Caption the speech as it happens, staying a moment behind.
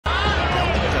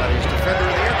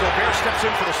goes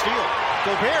in for the steal.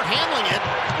 Gobert handling it.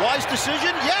 Wise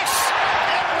decision. Yes!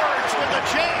 Edwards with the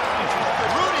jam.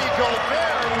 Rudy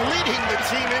Gobert leading the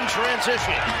team in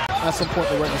transition. That's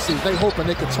important to receive. They hoping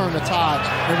they could turn the tide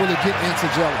and really get into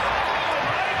jelly.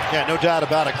 Yeah, no doubt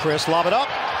about it, Chris. Lob it up.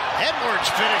 Edwards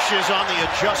finishes on the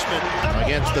adjustment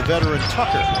against the veteran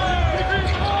Tucker.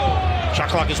 Shot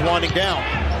clock is winding down.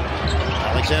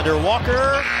 Alexander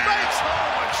Walker makes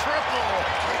home a triple.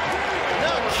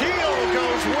 Nikhil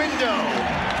goes window.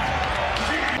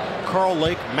 Carl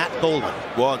Lake, Matt Golden.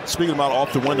 Well, speaking about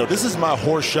off the window, this is my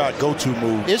horse shot go-to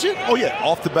move. Is it? Oh, yeah,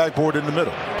 off the backboard in the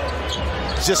middle.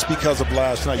 Just because of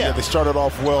last night. Yeah, they started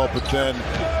off well, but then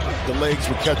the legs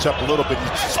would catch up a little bit.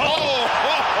 Anthony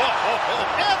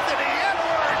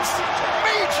Edwards,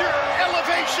 major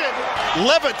elevation.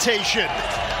 Levitation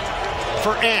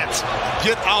for Ant.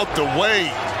 Get out the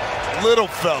way, little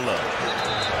fella.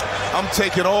 I'm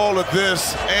taking all of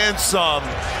this and some.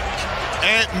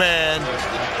 Ant-Man.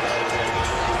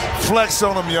 Flex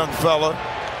on him, young fella.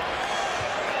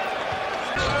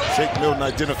 Shake Milton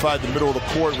identified the middle of the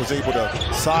court, was able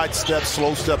to sidestep,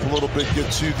 slow step a little bit,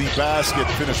 get to the basket,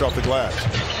 finish off the glass.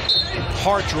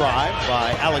 Hard drive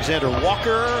by Alexander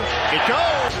Walker. It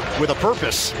goes with a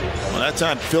purpose. Well, that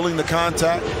time, feeling the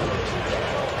contact,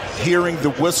 hearing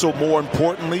the whistle more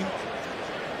importantly,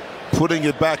 putting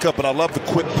it back up. And I love the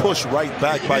quick push right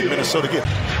back by Minnesota.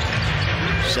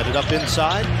 Set it up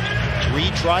inside.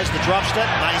 Reed tries the drop step.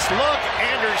 Nice look.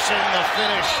 Anderson, the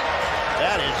finish.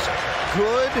 That is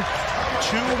good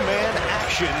two-man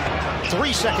action.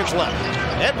 3 seconds left.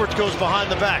 Edwards goes behind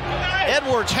the back.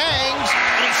 Edwards hangs,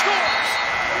 and he scores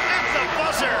at the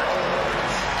buzzer.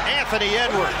 Anthony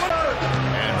Edwards.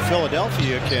 And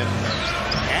Philadelphia can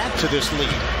add to this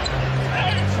lead.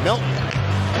 Milton.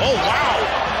 Oh, wow.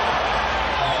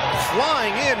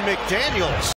 Flying in McDaniels.